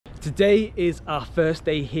Today is our first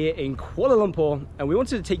day here in Kuala Lumpur and we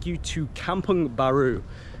wanted to take you to Kampung Baru.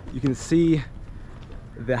 You can see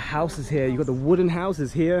the houses here. You've got the wooden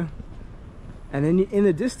houses here, and then in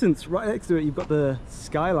the distance right next to it you've got the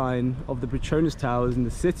skyline of the Petronas Towers in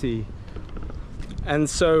the city. And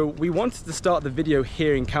so we wanted to start the video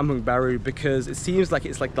here in Kampung Baru because it seems like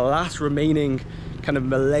it's like the last remaining kind of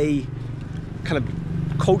Malay kind of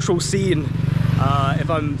cultural scene,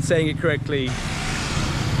 if I'm saying it correctly.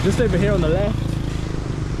 Just over here on the left,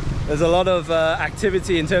 there's a lot of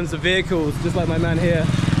activity in terms of vehicles, just like my man here.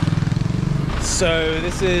 So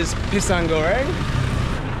this is Pisang Goreng.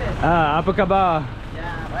 Apa khabar?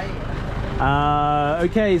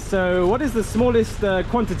 Okay, so what is the smallest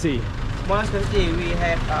quantity? Smallest quantity, we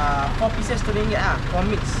have 4 pieces to ringgit, 4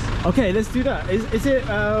 mix. Okay, let's do that. Is it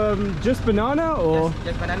just banana or?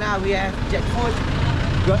 Just banana, we have jackfruit.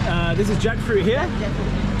 This is jackfruit here? Yeah,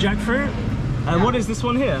 Jackfruit? And yeah. What is this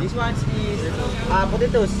one here? This one is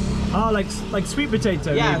potatoes. Oh, like sweet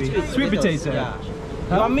potato, yeah, maybe? Sweet potato. Yeah.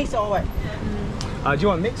 Huh? You want mix or what? Do you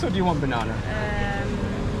want mix or do you want banana?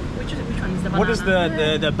 Which one is the banana? What is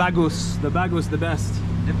the bagus? The bagus the best?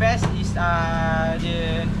 The best is the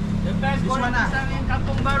best one in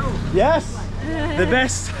Kampung Baru. Yes, the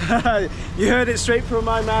best. You heard it straight from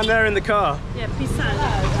my man there in the car. Yeah, pisang.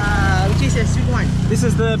 Which is a sweet one. This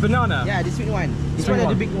is the banana. Yeah, the sweet one. This Sweet one is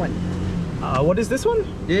one. the big one. What is this one?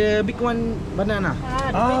 The big one banana.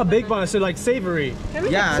 Big one. So like savory.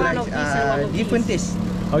 Yeah, one of these and one like of different these.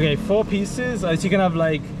 taste. Okay, 4 pieces. So you can have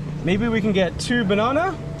like, maybe we can get 2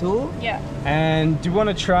 banana. 2. Yeah. And do you want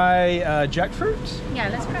to try jackfruit? Yeah,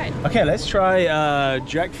 let's try it. Okay, let's try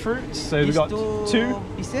jackfruit. So we These got 2 2.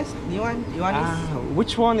 pieces. You want this?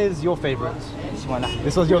 Which one is your favorite? This one.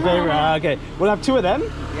 This was your favorite. Okay, we'll have 2 of them.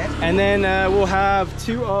 Yes. And then we'll have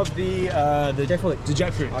 2 of the jackfruit. The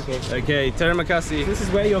jackfruit. Okay. Okay. Terima kasih. This is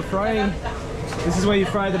where you're frying. This is where you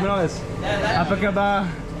fry the bananas. Apa khabar?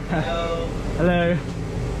 Hello. Hello.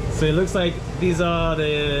 So it looks like these are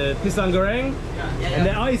the pisang goreng, and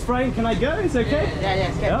the ice frying. Can I go? It's okay. Yeah,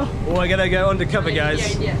 yes. Yeah. Oh, I gotta go undercover,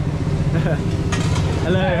 guys. Yeah.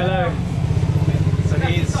 Hello, hello. So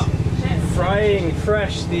he's frying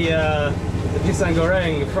fresh the pisang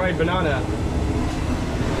goreng, fried banana.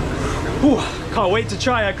 Whew, can't wait to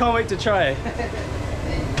try. I can't wait to try.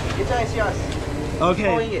 Which one is yours?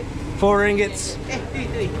 Okay. 4 ringgits.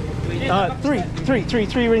 3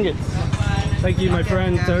 ringgits. Thank you, my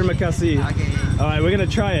friend. Terima kasih. Okay. All right, we're gonna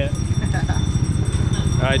try it.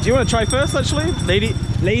 All right, do you want to try first, actually? Ladies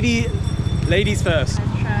first.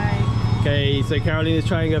 Let's try. Okay, so Caroline is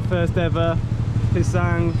trying her first ever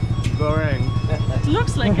pisang goreng. It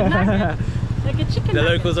looks like a nugget. Like a chicken The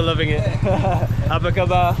nugget. locals are loving it. Apa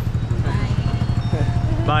khabar?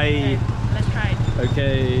 Bye. Okay, let's try it.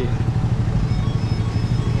 Okay.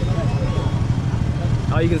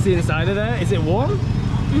 Oh, you can see inside of there. Is it warm?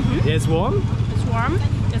 Mm-hmm. Yeah, it's warm. It's warm.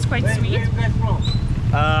 It's quite sweet.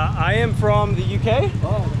 I am from the UK.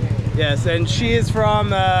 Oh, okay. Yes, and she is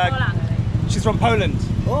from. Poland. She's from Poland.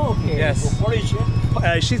 Oh, okay. Yes. Polish.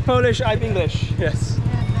 She's Polish. I'm English. Yes.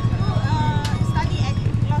 Study at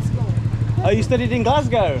Glasgow. Oh, you studied in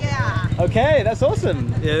Glasgow? Yeah. Okay, that's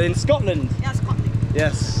awesome. Yeah, in Scotland. Yeah, Scotland.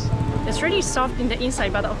 Yes. It's really soft in the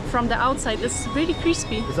inside, but from the outside, it's really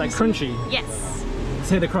crispy. It's like crunchy. Yes. Let's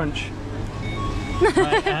hear the crunch.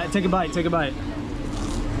 Right, take a bite. Take a bite.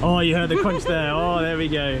 Oh, you heard the crunch there. Oh, there we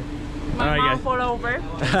go. My All right, mouth all over.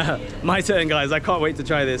 My turn, guys. I can't wait to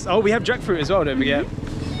try this. Oh, we have jackfruit as well, don't forget.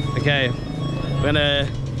 Okay, we're gonna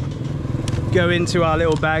go into our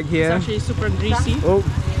little bag here. It's actually super greasy. Oh,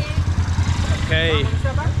 okay. You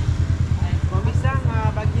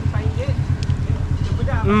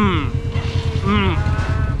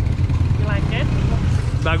like it?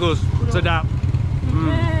 Bagus, sedap.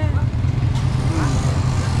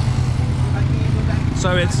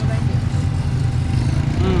 So it's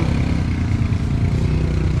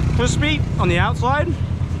crispy on the outside.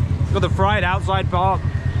 Got the fried outside part.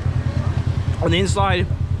 On the inside,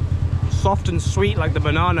 soft and sweet like the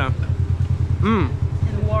banana. And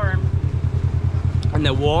warm. And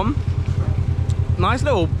they're warm. Nice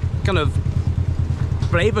little kind of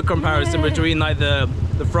flavor comparison between like the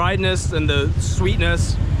friedness and the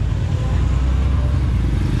sweetness.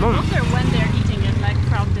 I wonder when they're eating it, like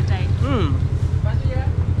throughout the day.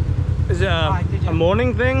 Is it a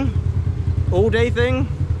morning thing? All day thing?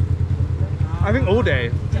 I think all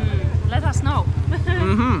day. Let us know.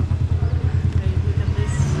 Mm-hmm. Okay, look at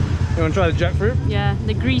this. You want to try the jackfruit? Yeah,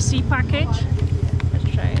 the greasy package. Let's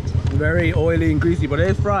try it. Very oily and greasy, but it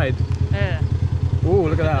is fried. Yeah. Oh,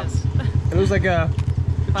 look at that. This. It looks like a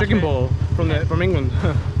chicken Butter. ball from England.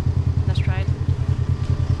 Let's try it.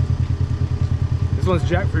 This one's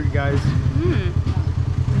jackfruit, guys.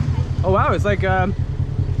 Oh wow, it's like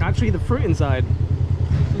actually the fruit inside.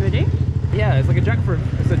 Really? Yeah, it's like a jackfruit.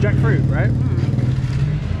 It's a jackfruit, right?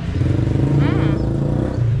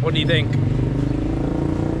 What do you think?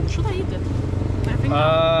 Should I eat it? I think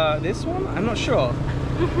This one? I'm not sure.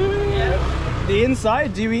 The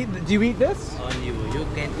inside, do you eat this? On you. You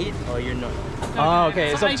can eat or you not. Oh,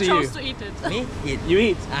 okay, it's so up to I you. chose to eat it. Me? Eat. You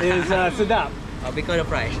eat. Is sedap. Oh, because of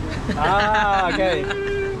price. Ah, okay.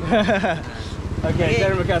 Okay,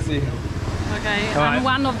 terima kasih. Okay, Alright. I'm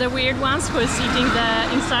one of the weird ones who is eating the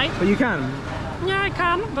inside. But you can. Yeah, I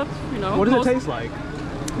can, but you know. What does it taste like?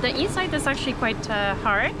 The inside is actually quite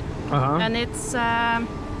hard, and it's I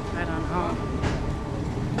don't know.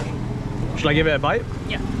 Should I give it a bite?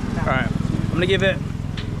 Yeah. All right, I'm gonna give it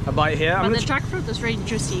a bite here. But the jackfruit is very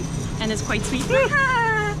juicy and it's quite sweet.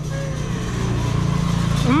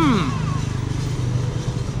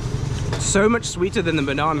 So much sweeter than the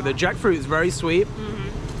banana. The jackfruit is very sweet.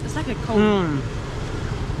 It's like a cold.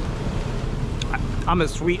 I'm a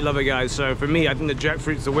sweet lover, guys, so for me, I think the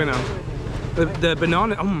jackfruit's the winner. The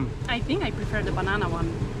banana, I think I prefer the banana one.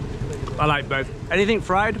 I like both. Anything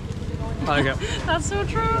fried, I like it. That's so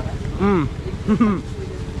true.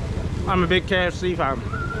 I'm a big KFC fan.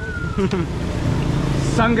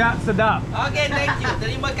 Sangat sedap. Okay, thank you.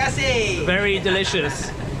 Terima kasih. Very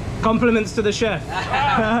delicious. Compliments to the chef.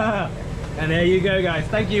 And there you go, guys.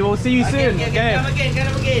 Thank you. We'll see you soon. Okay. Come again.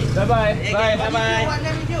 Bye-bye. Bye. Bye. What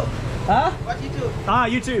name is you? Huh? What YouTube? Ah,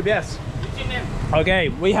 YouTube, yes. YouTube name? Okay,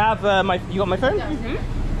 we have you got my phone?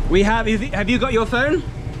 We have you got your phone?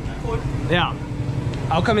 Phone. Yeah.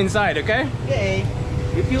 I'll come inside, okay? Okay.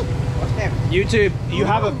 YouTube. What's name? YouTube, you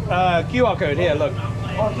have a QR code here, look.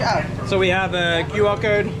 Oh, yeah. So we have a QR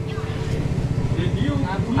code.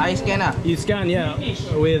 I scanner. You scan, yeah,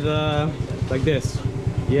 with like this.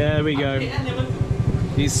 Yeah, we go.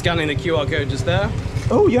 He's scanning the QR code just there.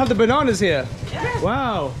 Oh, you have the bananas here. Yeah.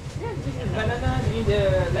 Wow. Banana in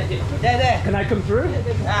the like this. There. Can I come through?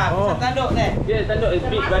 Ah, tanduk there. Yeah, tanduk is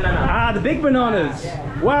big banana. Ah, the big bananas.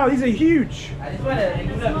 Wow, these are huge. This one is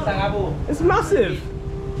pisang abu. It's massive.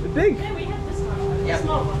 They're big. Yeah, we have this one. Yeah.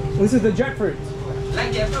 Small one. This is the jackfruit.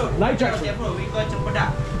 Like jackfruit. Like jackfruit. We got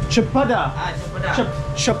chapada. Chapada. Ah, chapada.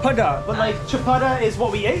 Chapada. But like chapada is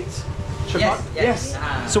what we ate? Yes.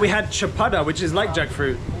 So we had chapada, which is like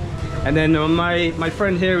jackfruit. And then my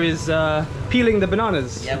friend here is peeling the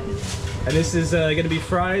bananas. Yep. And this is going to be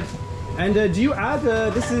fried. And do you add,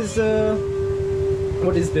 this is,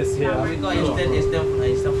 what is this here? We got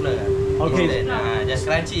instant flour. Okay. Just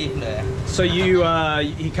crunchy flour. So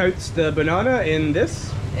he coats the banana in this?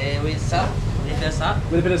 With salt, little salt.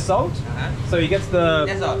 With a bit of salt? So he gets the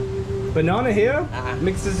That's all. banana here,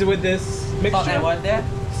 mixes it with this Salt and mixture, water.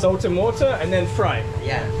 salt and water, and then fried.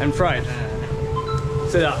 Yeah. And fried.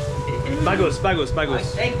 Sedap. Bagus.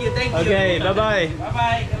 Thank you. Okay, bye-bye.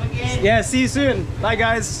 Bye. Come again. Yeah, see you soon. Bye,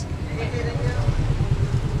 guys.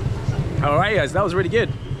 All right, guys, that was really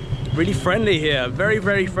good. Really friendly here. Very,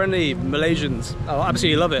 very friendly Malaysians. I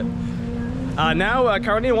absolutely love it. Now,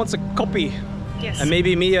 Carolina wants a kopi. Yes. And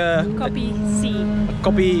maybe me a Kopi C.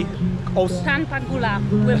 kopi. Tanpa gula,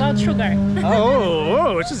 without sugar.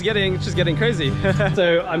 Oh, it's just getting crazy.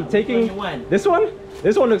 So I'm taking this one.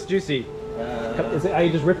 This one looks juicy. Is it? I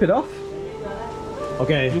just rip it off.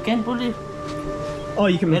 Okay. You can pull it. Oh,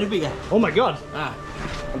 you can. Very big. Oh my god.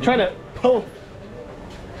 I'm trying to pull.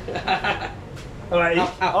 All right.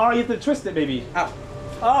 Oh, you have to twist it, baby. Oh,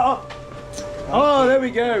 there we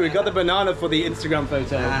go. We got the banana for the Instagram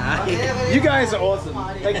photo. You guys are awesome.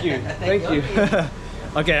 Thank you.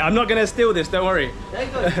 Okay, I'm not gonna steal this. Don't worry. All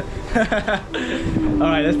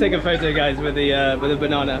right, let's take a photo, guys, with the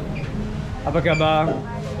banana. Apa khabar?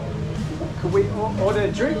 Could we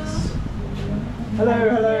order drinks?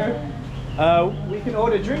 Hello. We can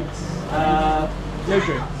order drinks. No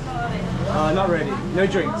drinks. Not ready. No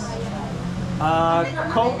drinks.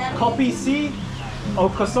 Kopi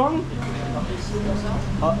Teh-C-Kosong.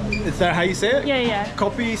 Is that how you say it? Yeah.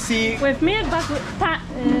 Kopi C. With milk, but with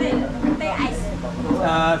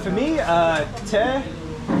For me,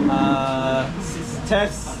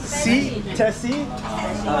 Teh-C.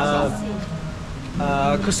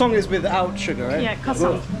 Kosong is without sugar, right? Yeah,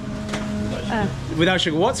 kosong. Without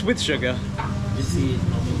sugar. What's with sugar?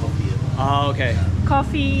 Oh, okay.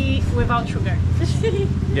 Coffee without sugar.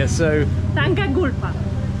 Yeah, so Tanpa gulpa.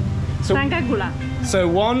 So- Tanpa gula. so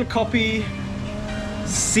one kopi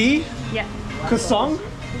C Yeah. Kosong.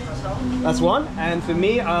 That's one. And for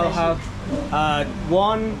me, I'll have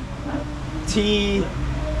one Teh-C.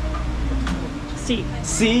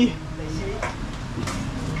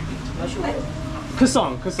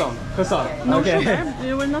 Kosong. No Okay. sugar?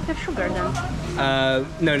 You will not have sugar then?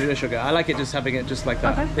 No sugar. I like it just having it just like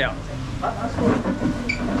that. Okay. Yeah.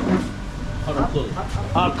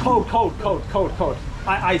 Cold.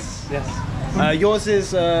 Ice, yes. Yours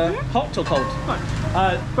is hot or cold?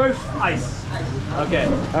 Hot. Both ice. Okay.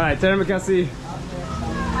 Alright, terima kasih.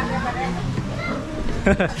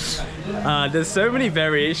 There's so many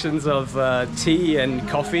variations of tea and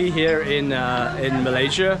coffee here in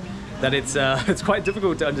Malaysia that it's quite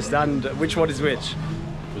difficult to understand which one is which.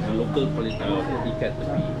 With the local political ikat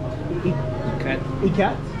tepi.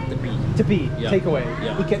 Ikat? Tepi. Yeah. Takeaway.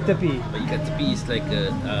 Yeah. Ikat tepi. But ikat tepi is like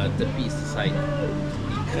tepi is the side.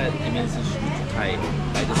 Ikat it means to tie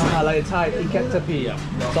by the side. Like a Thai, ikat tepi. Yeah.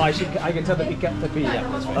 So I can tell them ikat tepi. Yeah,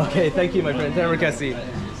 that's right. Okay, thank you, my friend. Terima kasih.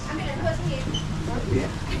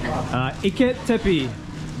 Ikat tepi.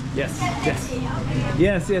 Yes.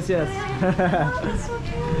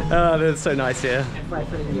 Oh, that's so nice here.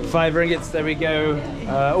 5 ringgits. There we go.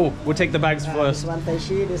 We'll take the bags first. One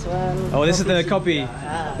Teh-C, this one. Oh, this is the Kopi.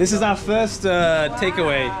 This is our first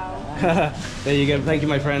takeaway. There you go. Thank you,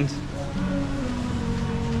 my friend.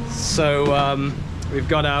 So we've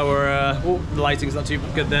got our. The lighting's not too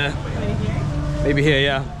good there. Maybe here,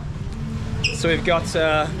 yeah. So we've got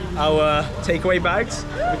our takeaway bags.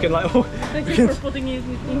 We can like. Thank you for putting it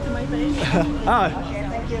into my face.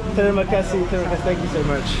 Terima kasih. Thank you so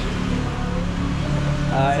much.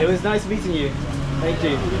 It was nice meeting you. Thank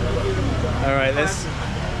you. All right,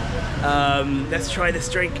 let's try this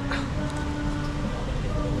drink.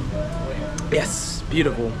 Yes,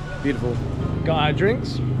 beautiful. Got our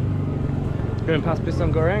drinks. Going past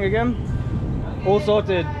Pisang Goreng again. All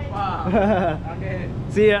sorted. Okay.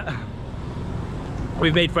 See ya.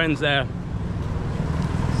 We've made friends there.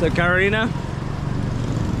 So Carolina,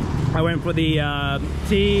 I went for the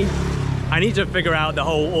tea. I need to figure out the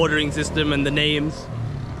whole ordering system and the names.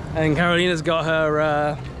 And Carolina's got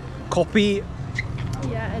her Kopi.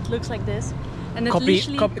 Yeah, it looks like this. And it's Kopi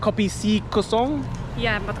literally... Teh-C-Kosong?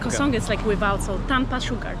 Yeah, but kosong is like without, so tanpa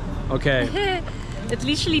sugar. Okay. It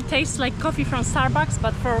literally tastes like coffee from Starbucks,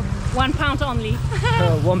 but for £1 only.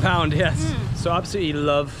 £1, yes. So I absolutely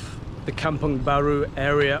love the Kampung Baru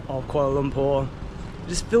area of Kuala Lumpur. It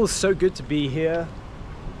just feels so good to be here.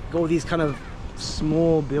 Got all these kind of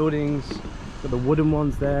small buildings, got the wooden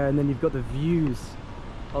ones there, and then you've got the views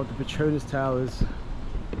of the Petronas Towers.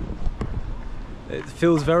 It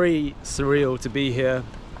feels very surreal to be here,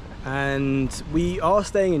 and we are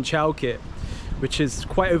staying in Chowkit, which is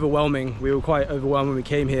quite overwhelming. We were quite overwhelmed when we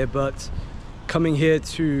came here, but coming here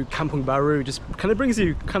to Kampung Baru just kind of brings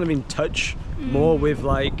you kind of in touch more with,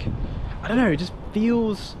 like, I don't know, it just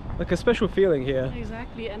feels like a special feeling here.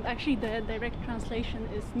 Exactly, and actually the direct translation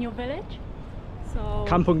is new village. So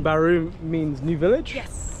Kampung Baru means new village?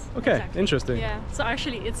 yes. Okay, exactly. interesting. Yeah, so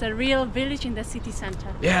actually it's a real village in the city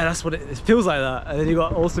center. Yeah, that's what it feels like that. And then you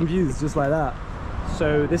got awesome views just like that.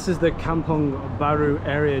 So this is the Kampung Baru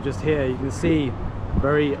area just here. You can see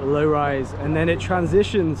very low rise, and then it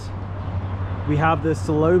transitions. We have the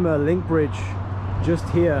Saloma link bridge just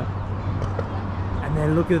here. And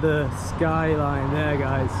then look at the skyline there,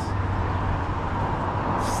 guys.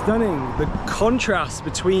 Stunning. The contrast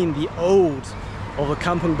between the old of the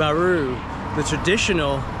Kampung Baru, the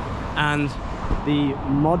traditional, and the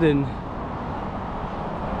modern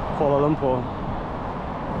Kuala Lumpur.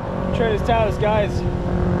 Petronas Towers, guys.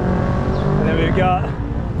 And then we've got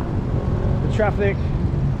the traffic.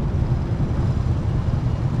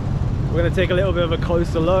 We're going to take a little bit of a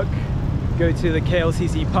closer look, go to the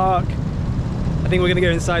KLCC Park. I think we're going to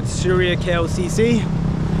go inside Suria KLCC.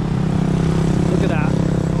 Look at that.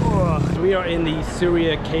 Oh, we are in the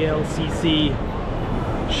Suria KLCC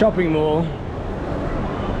shopping mall.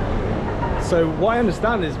 So what I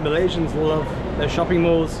understand is Malaysians love their shopping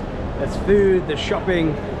malls. There's food, there's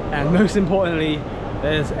shopping, and most importantly,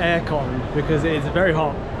 there's aircon because it is very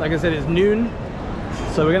hot. Like I said, it's noon.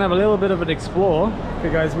 So we're gonna have a little bit of an explore.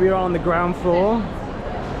 Okay guys, we are on the ground floor.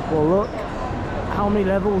 Well, look how many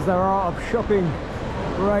levels there are of shopping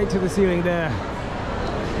right to the ceiling there.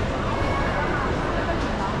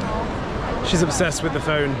 She's obsessed with the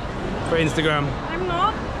phone for Instagram. I'm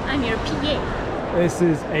not. I'm your PA. This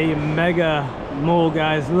is a mega mall,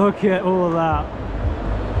 guys. Look at all of that.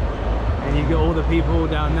 And you get all the people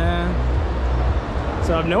down there.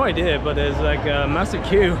 So I have no idea, but there's like a massive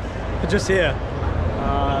queue just here.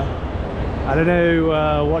 I don't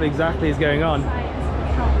know what exactly is going on.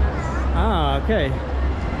 Ah, okay.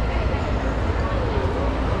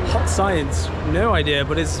 Hot science, no idea,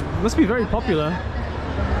 but it must be very popular.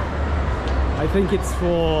 I think it's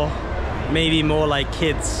for maybe more like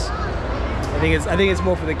kids. I think it's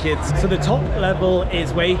more for the kids. So the top level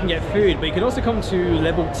is where you can get food, but you can also come to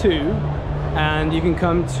level 2 and you can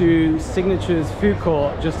come to Signature's food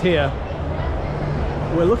court just here.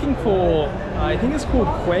 We're looking for, I think it's called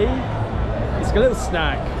Kueh. It's a little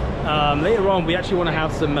snack. Later on, we actually want to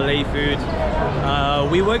have some Malay food.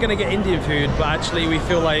 We were going to get Indian food, but actually we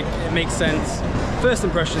feel like it makes sense. First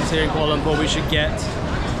impressions here in Kuala Lumpur, we should get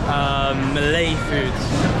Malay food.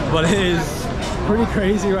 But it is pretty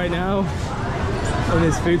crazy right now in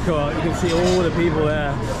this food court. You can see all the people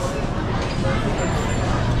there.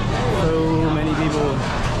 So many people.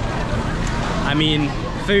 I mean,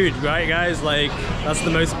 food, right guys? Like, that's the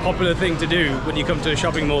most popular thing to do when you come to a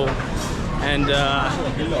shopping mall. And yeah.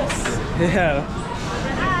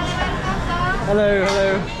 Hello,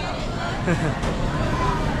 hello.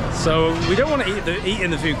 So we don't want to eat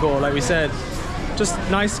in the food court, like we said. Just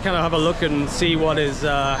nice to kind of have a look and see what is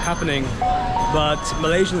happening. But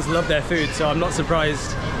Malaysians love their food, so I'm not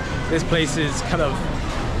surprised this place is kind of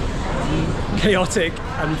chaotic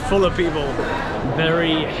and full of people.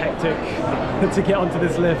 Very hectic to get onto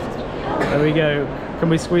this lift. There we go. Can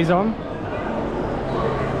we squeeze on?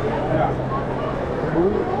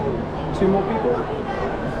 Ooh, 2 more people.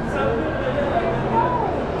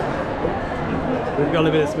 We've got a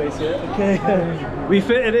little bit of space here. Okay, we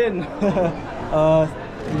fit it in.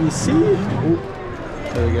 Can we see? Ooh.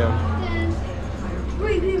 There we go.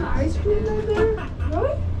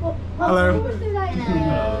 Hello.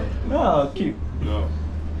 Oh, cute. No.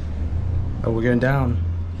 Oh, we're going down.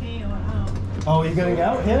 Oh, you're going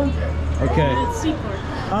out here? Okay.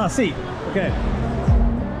 Ah, seat. Okay.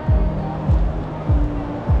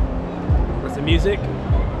 That's the music.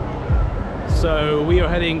 So we are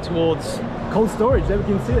heading towards cold storage. There we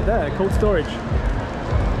can see it there. Cold storage.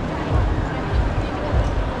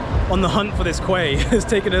 On the hunt for this kueh. It's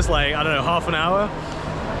taken us like, I don't know, half an hour.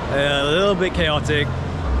 A little bit chaotic,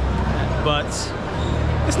 but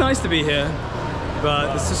it's nice to be here. But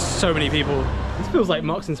there's just so many people. This feels like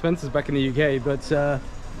Marks and Spencer's back in the UK, but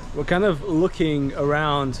we're kind of looking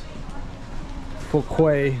around for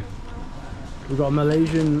kueh. We've got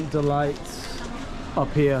Malaysian delights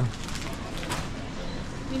up here,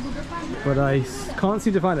 but I can't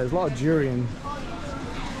seem to find it. There's a lot of durian.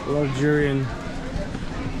 A lot of durian.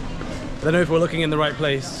 I don't know if we're looking in the right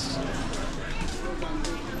place.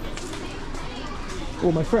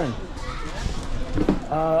 Oh, my friend.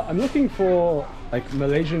 I'm looking for like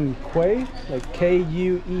Malaysian kueh, like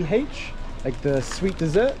K-U-E-H, like the sweet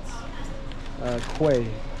desserts. Kueh.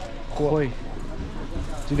 Kueh.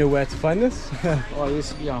 Do you know where to find this? Oh,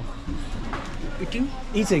 yes, yeah. Eating?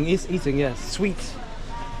 Eating, yes. Sweet.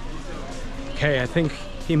 Okay, I think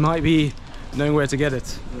he might be knowing where to get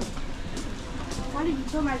it.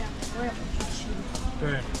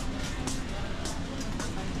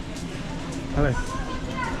 Hello.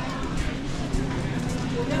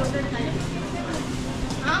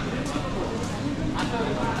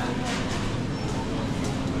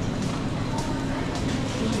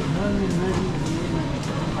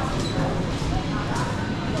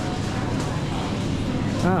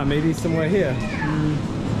 Ah, maybe somewhere here.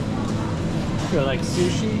 Feel like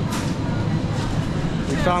sushi.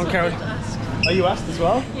 We found carrot. Oh, you asked as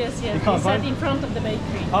well? Yes, yes. You can't He said find? in front of the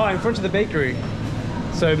bakery. Oh, in front of the bakery.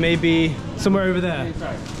 So maybe somewhere over there.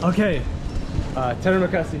 Okay. Terima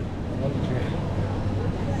kasih.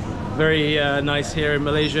 Very nice here in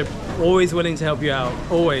Malaysia. Always willing to help you out.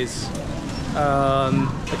 Always.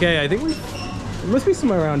 Okay, I think it must be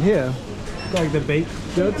somewhere around here. Like the baked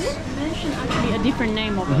goods. Mention actually a different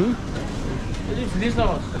name of it.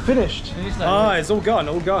 Finished. Ah, it's all gone.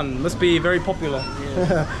 All gone. Must be very popular.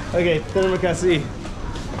 Yes. Okay, terima kasih.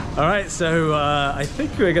 All right, so I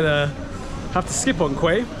think we're gonna have to skip on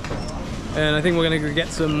kueh, and I think we're gonna go get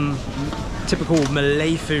some typical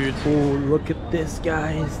Malay food. Oh, look at this,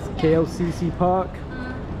 guys! KLCC Park.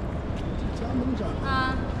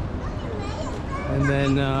 And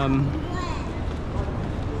then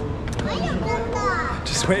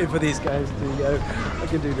just waiting for these guys to go. I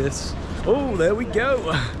can do this. Oh, there we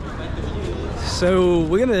go. So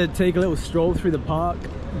we're gonna take a little stroll through the park,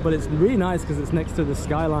 but it's really nice because it's next to the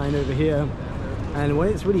skyline over here. And when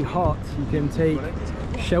it's really hot, you can take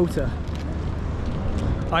shelter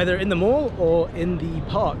either in the mall or in the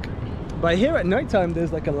park. But here at nighttime,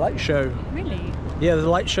 there's like a light show. Really? Yeah, there's a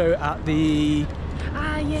light show at the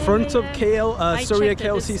front of Suria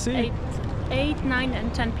KLCC. 8, 9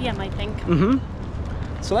 and 10 p.m. I think.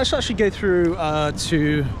 So let's actually go through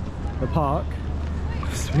to the park.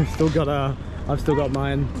 We've still got I've still got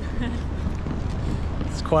mine.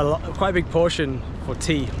 It's quite a big portion for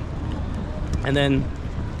tea. And then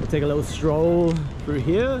we'll take a little stroll through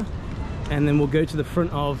here. and then we'll go to the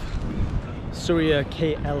front of Suria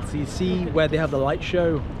KLCC where they have the light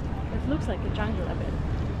show. It looks like a jungle a bit.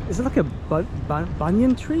 Is it like a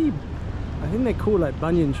banyan tree? I think they're called like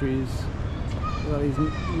banyan trees. Well, these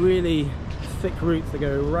really thick roots that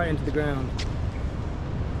go right into the ground.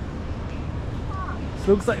 So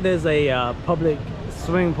it looks like there's a public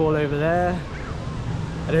swimming pool over there.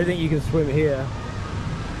 I don't think you can swim here,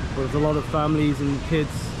 but there's a lot of families and kids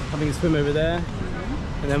having a swim over there.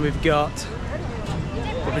 And then we've got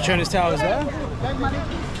the Petronas Towers there.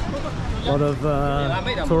 A lot of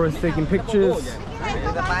tourists taking pictures.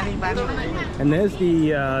 And there's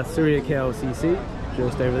the Suria KLCC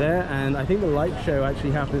just over there. And I think the light show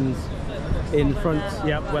actually happens in front,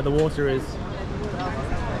 yep, where the water is.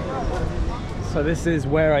 So this is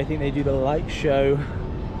where I think they do the light show,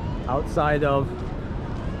 outside of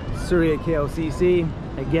Suria KLCC.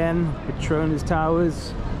 Again, Petronas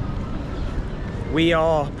Towers. We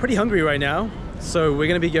are pretty hungry right now, so we're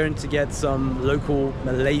going to be going to get some local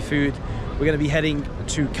Malay food. We're going to be heading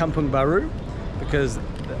to Kampung Baru because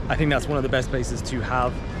I think that's one of the best places to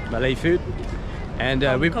have Malay food. And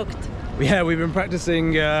we've been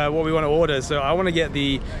practicing what we want to order. So I want to get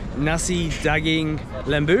the nasi daging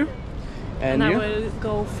lembu. And I will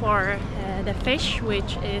go for the fish,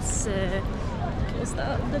 which is what's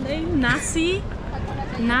the name? Nasi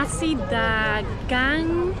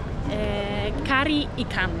dagang kari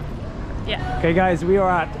ikan. Yeah. Okay, guys, we are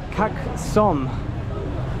at Kak Som.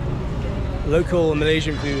 Local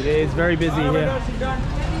Malaysian food. It is very busy here.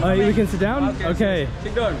 Oh, we can sit down? Okay.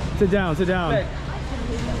 Sit down. Sit down, sit down.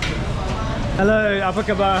 Hello, apa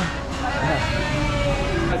khabar?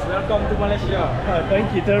 Welcome to Malaysia.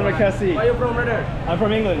 Thank you, terima kasih. Where are you from, brother? I'm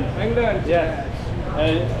from England. England. Yeah.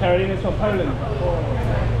 Carolina's from Poland.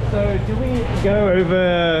 So, do we go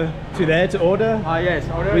over to there to order? Yes.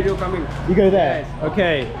 Order you coming. You go there? Yes.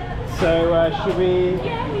 Okay. So, should we...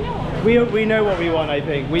 Yeah, We know what we want, I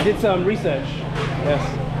think. We did some research. Yes.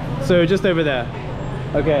 So, just over there.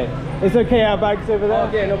 Okay. It's okay, our bag's over there?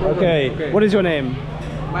 Okay, no problem. Okay. What is your name?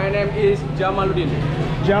 My name is Jamaluddin.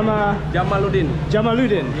 Jamaluddin.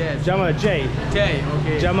 Jamaluddin? Yes. Jama J. J.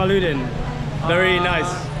 Okay. Jamaluddin. Very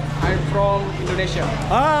nice. I'm from Indonesia.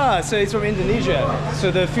 Ah, so it's from Indonesia.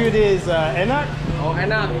 So the food is enak? Oh,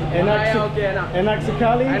 enak. Enak, Okay, enak. enak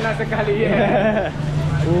sekali? Enak sekali, yeah.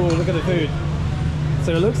 Ooh, look at the food.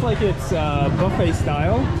 So it looks like it's buffet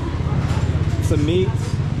style. Some meat.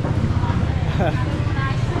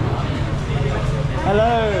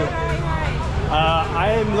 Hello.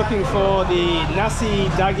 I am looking for the nasi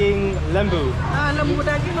daging lembu. Lembu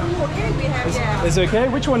daging lembu, okay, we have, yeah. It's okay?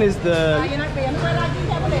 Which one is the...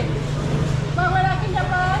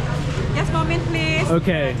 Just moment, please.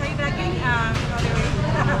 Okay. I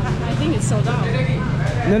think it's sold out.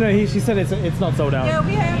 No, she said it's not sold out. Yeah,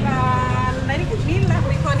 we have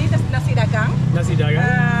we call it nasi dagang. Nasi dagang?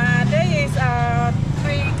 There is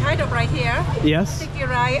 3 kind of rice here. Yes. Sticky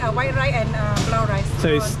rice, white rice, and brown rice.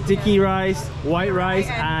 So sticky rice, white rice,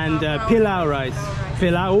 and pilau rice.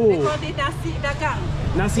 Pilau. We call it nasi dagang.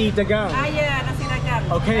 Nasi dagang. Yeah, nasi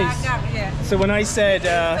dagang. Okay. Dagang, yeah. So when I said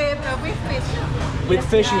With fish. with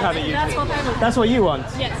fish, you have it. That's what I want. That's what you want.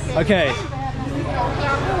 Yes. Okay.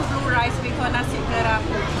 Blue rice, we call nasi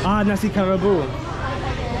kerabu. Ah, nasi karabu.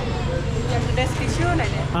 There's tissue like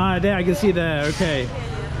that. Ah, there I can see there. Okay.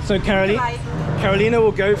 So Carolina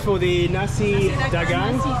will go for the nasi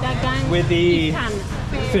dagang Nasi dagang with the ikan.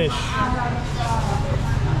 fish.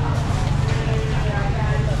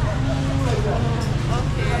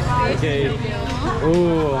 Okay.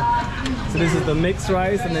 Ooh. So this is the mixed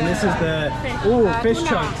rice, and then this is the fish Tuna.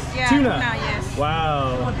 chunks. Yeah, Tuna. tuna, yes.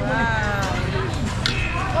 Wow.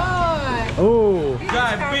 Oh. Oh.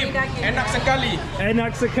 Yeah, beef. Enak sekali.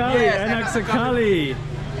 Enak sekali. Yes, Enak enak sekali.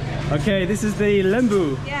 Okay, this is the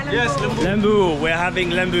lembu. Yeah, lembu. Yes, lembu. Lembu. We're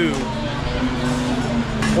having lembu.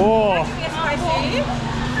 Oh. Yes, spicy.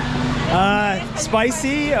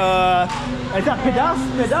 Spicy. Is that pedas?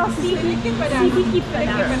 Pedas? Sedikit pedas. Sedikit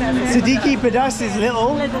pedas. Sidiki pedas is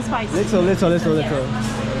little. Little spicy. Little.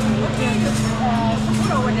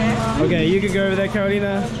 Over there. Okay, you can go over there,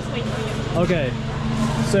 Carolina. Just wait for you. Okay.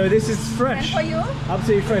 So this is And fresh. for you?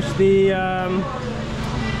 Absolutely fresh. The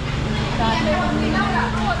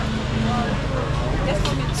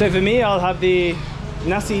so for me, I'll have the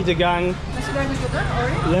nasi dagang Nasi dagang juga,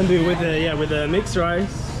 or? lembu with the mixed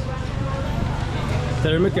rice.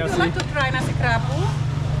 Terima You kasih. want to try nasi kerabu?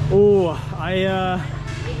 Oh,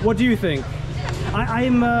 what do you think?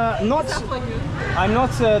 I'm not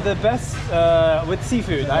the best with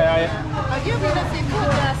seafood. I'll give you the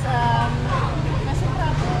seafood as nasi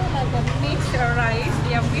kerabu, like a mixed rice,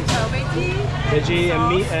 yeah, with veggie. Veggie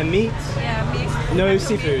and meat. Yeah, meat. No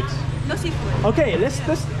seafood. No seafood. Okay, let's.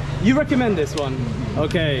 You recommend this one?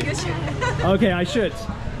 Okay. You should. Okay, I should.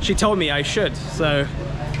 She told me I should, so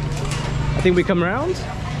I think we come around.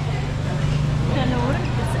 Telur,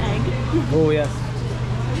 it's egg. Oh yes.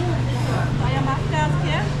 Ayam bakar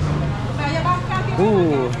here. Ayam bakar.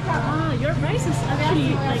 Ooh. Ah, your rice is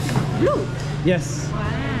actually like blue. Yes.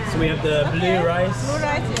 Wow. So we have the blue rice. Blue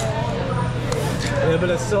rice, yeah. A little bit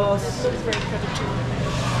of sauce.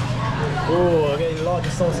 Oh, getting a lot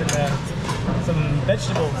of sauce in there. Some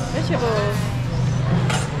vegetables. Vegetables.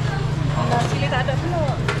 Nah, chili tak ada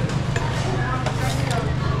pula.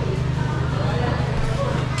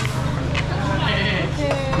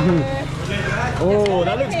 Oh,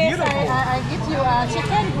 that looks Okay, beautiful. I give you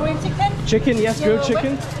chicken, grilled chicken. Chicken, yes, grilled You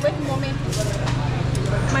chicken. Wait a moment.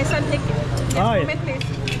 My son take it. Yes, Hi. moment, please.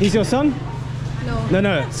 He's your son? No.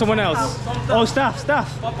 No, someone else. Oh, staff.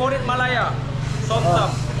 Favorit Malaya. Somtam.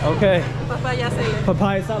 Okay, Papaya salad.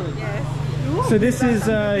 papaya salad. Yes. So this is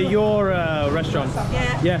your restaurant?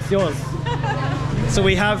 Yeah. Yes, yours. So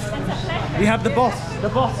we have the boss.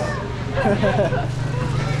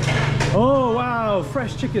 Oh wow,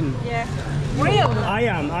 fresh chicken. Yeah. Real.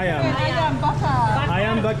 Ayam. Ayam bakar.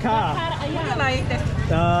 Ayam bakar. Would you like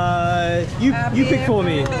that? You pick for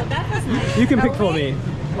me. That was nice. You can pick for me.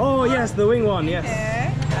 Oh yes, the wing one. Yes.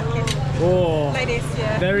 Yeah. Okay. Oh, Like this,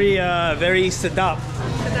 yeah. very sedap.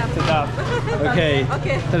 Sedap. Okay.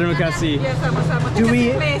 Okay. Terima kasih. Yeah, sama-sama. Do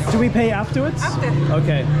Take a place. we pay afterwards? After.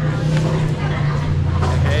 Okay.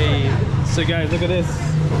 Hey, so guys, look at this.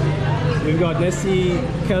 We've got nasi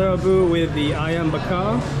kerabu with the ayam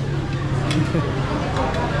bakar.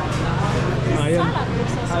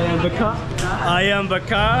 Ayam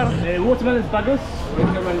bakar. Watermelon's bagus.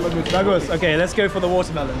 Bagus. Okay, let's go for the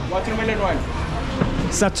watermelon. Watermelon one.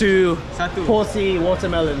 Satu Satu. porsi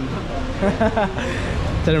watermelon.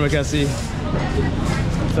 Terima kasih.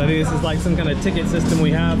 So I think this is like some kind of ticket system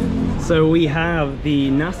we have. So we have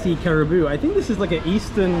the nasi kerabu. I think this is like an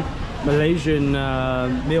Eastern Malaysian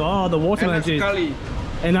meal. Oh, the watermelon juice.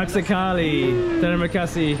 Enak sekali. Terima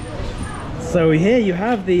kasih. So here you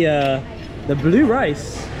have the blue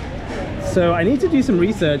rice. So I need to do some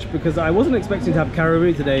research because I wasn't expecting to have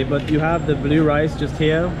kerabu today, but you have the blue rice just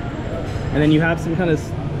here. And then you have some kind of,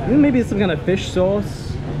 maybe some kind of fish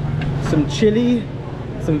sauce, some chili,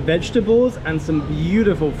 some vegetables, and some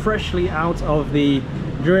beautiful, freshly out of the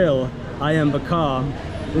grill ayam bakar.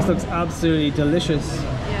 This looks absolutely delicious.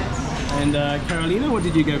 Yes. And Carolina, what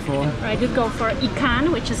did you go for? I did go for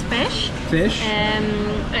ikan, which is fish. Fish?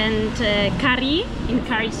 And curry in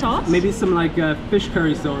curry sauce. Maybe some like fish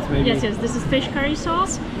curry sauce, maybe. Yes, this is fish curry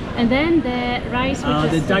sauce. And then the rice,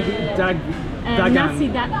 which is dagang. nasi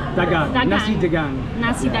dagang. Nasi dagang.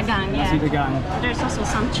 Nasi Yes. dagang, yeah. Nasi dagang. There's also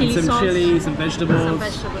some chili Some sauce. chili, some vegetables. Some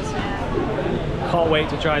vegetables, yeah. Can't wait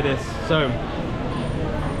to try this. So,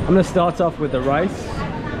 I'm gonna start off with the rice.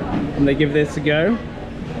 I'm gonna give this a go.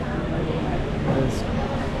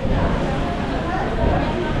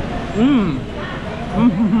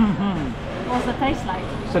 What's the taste like?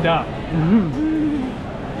 Sedap.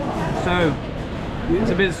 So,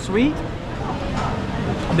 it's a bit sweet,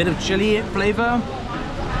 a bit of chili flavor.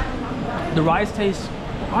 The rice tastes,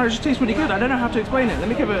 it just tastes really good. I don't know how to explain it. Let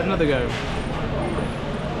me give it another go.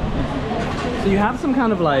 So you have some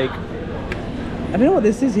kind of like, I don't know what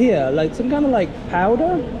this is here, like some kind of like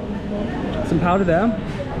powder. Some powder there.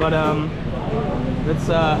 But it's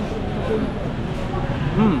a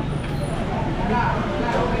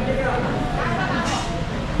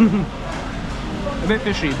bit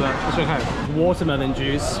fishy, but it's okay. Watermelon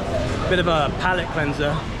juice, bit of a palate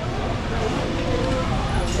cleanser.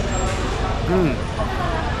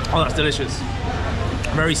 Oh, that's delicious.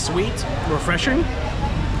 Very sweet, refreshing.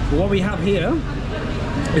 What we have here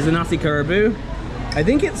is the nasi kerabu. I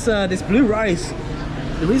think it's this blue rice.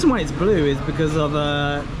 The reason why it's blue is because of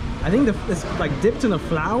I think it's like dipped in a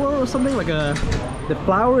flour or something. Like the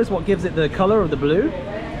flour is what gives it the color of the blue.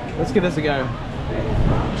 Let's give this a go.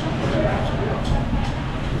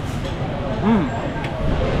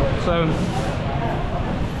 So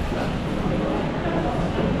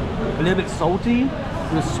a little bit salty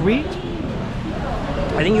and sweet.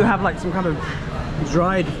 I think you have like some kind of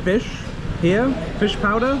dried fish here, fish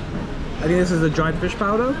powder. I think this is a dried fish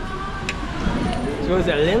powder. So it's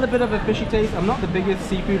a little bit of a fishy taste. I'm not the biggest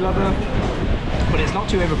seafood lover, but it's not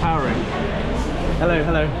too overpowering. Hello,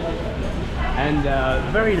 hello. And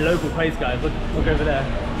very local place, guys. Look over there.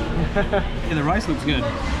 Yeah, the rice looks good.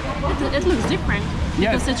 It looks different.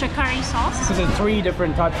 Yeah. Because it's a curry sauce. Because there's 3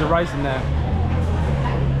 different types of rice in there.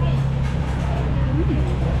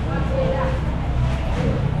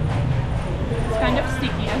 kind of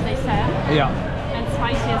sticky, as they said, Yeah. and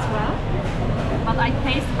spicy as well. But I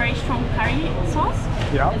taste very strong curry sauce.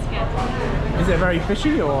 Yeah. It's good. Is it very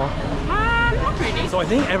fishy or? Not really. So I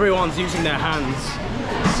think everyone's using their hands.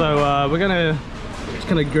 So we're gonna just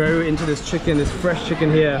kind of go into this chicken, this fresh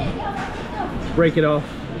chicken here. Break it off.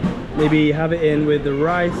 Maybe have it in with the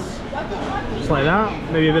rice, just like that.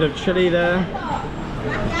 Maybe a bit of chili there.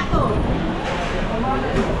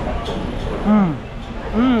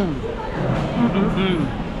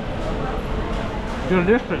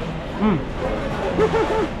 Delicious.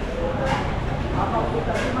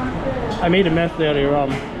 I made a mess earlier on.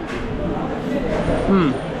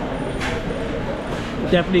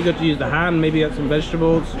 Definitely good to use the hand, maybe get some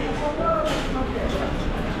vegetables.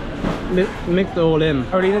 Mix it all in.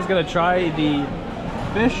 Carolina's gonna try the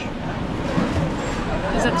fish.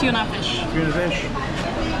 It's a tuna fish. Tuna fish.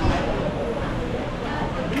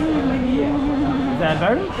 Is that a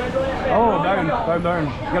bone? Oh, bone.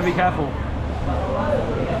 You gotta be careful.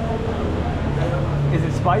 Is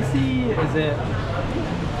it spicy? Is it...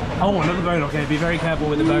 Oh, another bone. Okay, be very careful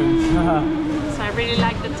with the bones. So I really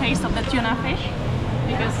like the taste of the tuna fish,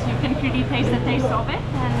 because you can clearly taste the taste of it,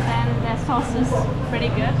 and then the sauce is pretty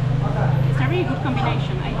good. It's a really good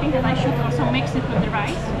combination. I think that I should also mix it with the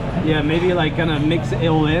rice. Yeah, maybe like kind of mix it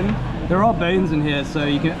all in. There are bones in here, so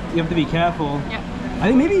you have to be careful. Yeah. I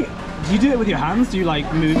think maybe, do you do it with your hands? Do you like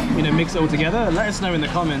move, mix it all together? Let us know in the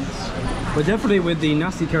comments. But definitely with the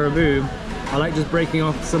nasi kerabu, I like just breaking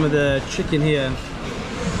off some of the chicken here.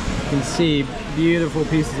 You can see beautiful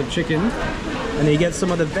pieces of chicken, and you get some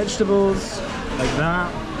of the vegetables like that,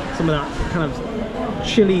 some of that kind of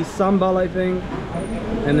chili sambal, I think,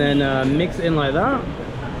 and then mix it in like that.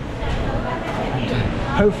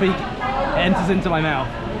 Hopefully it enters into my mouth.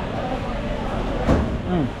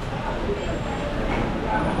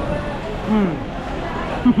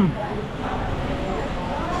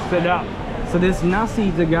 Spit it up. So this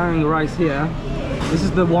nasi dagang rice here, this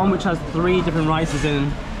is the one which has 3 different rices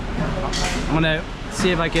in. I'm gonna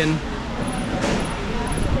see if I can.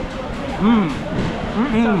 So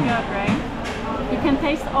good, right? You can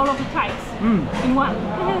taste all of the types in one.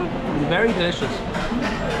 It's very delicious.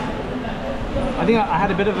 I think I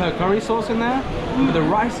had a bit of a curry sauce in there, but the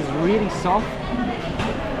rice is really soft,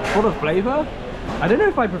 full of flavor. I don't know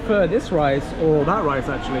if I prefer this rice or that rice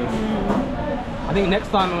actually. I think next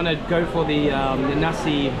time I'm gonna go for the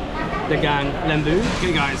nasi dagang lembu.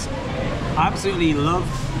 Okay guys, I absolutely love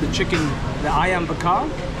the chicken, the ayam bakar.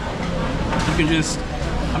 You can just,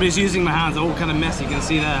 I'm just using my hands, all kind of messy, you can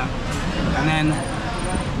see there. And then,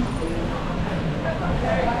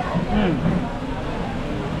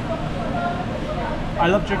 I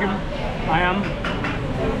love chicken, ayam,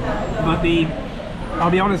 but I'll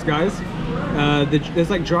be honest guys, there's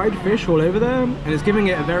like dried fish all over there, and it's giving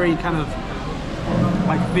it a very kind of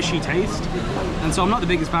like fishy taste. And so I'm not the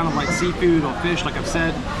biggest fan of like seafood or fish, like I've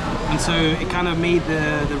said, and so it kind of made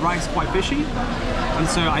the rice quite fishy. And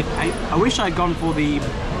so I wish I'd gone for the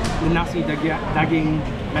nasi daging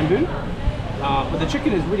lembu, but the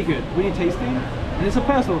chicken is really good, really tasty. And it's a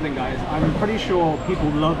personal thing guys. I'm pretty sure people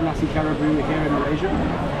love nasi kerabu here in Malaysia.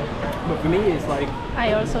 But for me, it's like...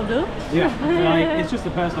 I also do. Yeah, like, it's just a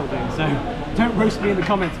personal thing, so don't roast me in the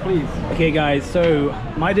comments, please. Okay guys, so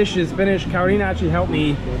my dish is finished. Carolina actually helped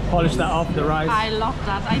me polish that off the rice. I love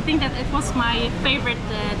that. I think that it was my favorite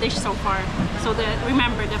dish so far. So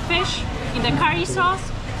remember, the fish in the curry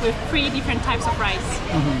sauce with 3 different types of rice.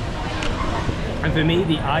 And for me,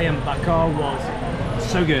 the ayam bakar was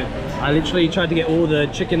so good. I literally tried to get all the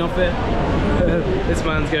chicken off it. This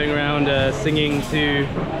man's going around singing to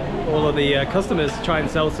all of the customers to try and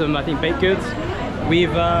sell some, I think, baked goods.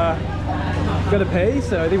 We've got to pay,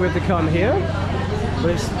 so I think we have to come here, but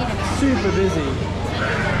it's super busy.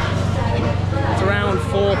 It's around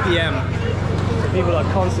 4 p.m. so people are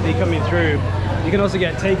constantly coming through. You can also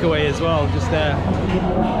get takeaway as well, just there.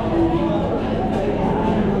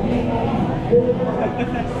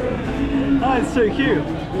 Oh, it's so cute.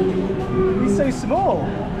 He's so small.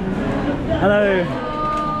 Hello.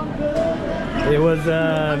 It was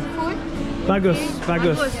bagus.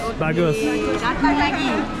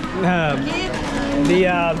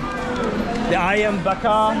 The ayam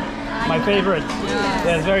bakar, my favorite.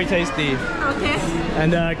 Yeah, it's very tasty. Okay.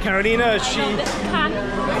 And Carolina, she.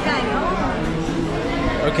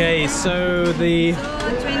 Okay, so the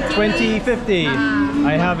 2050.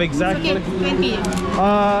 I have exactly. It's okay, 20.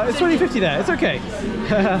 It's 2050 there. It's okay.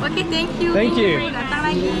 Okay, thank you. Thank you. Datang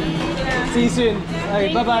lagi. See you soon.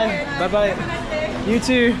 Hey, bye bye. Bye bye. You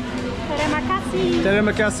too. Terima kasih.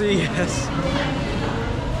 Terima kasih. Yes.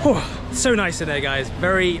 Whew, so nice in there, guys.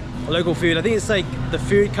 Very local food. I think it's like the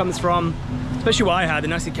food comes from especially what I had. The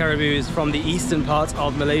nasi karabu is from the eastern part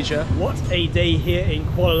of Malaysia. What a day here in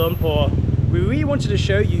Kuala Lumpur. We really wanted to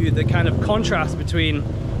show you the kind of contrast between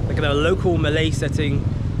like the local Malay setting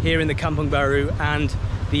here in the Kampung Baru and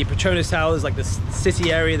the Petronas Towers, like the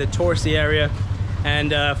city area, the touristy area.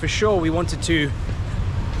 And for sure we wanted to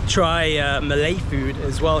try Malay food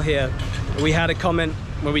as well here. We had a comment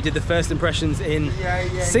when we did the first impressions in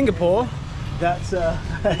Singapore that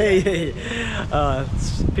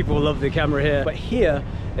people will love the camera here, but here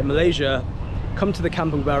in Malaysia, come to the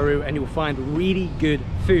Kampung Baru and you'll find really good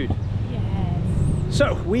food.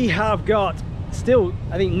 So we have got still,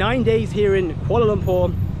 I think, 9 days here in Kuala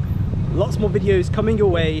Lumpur. Lots more videos coming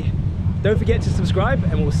your way. Don't forget to subscribe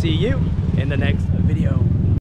and we'll see you in the next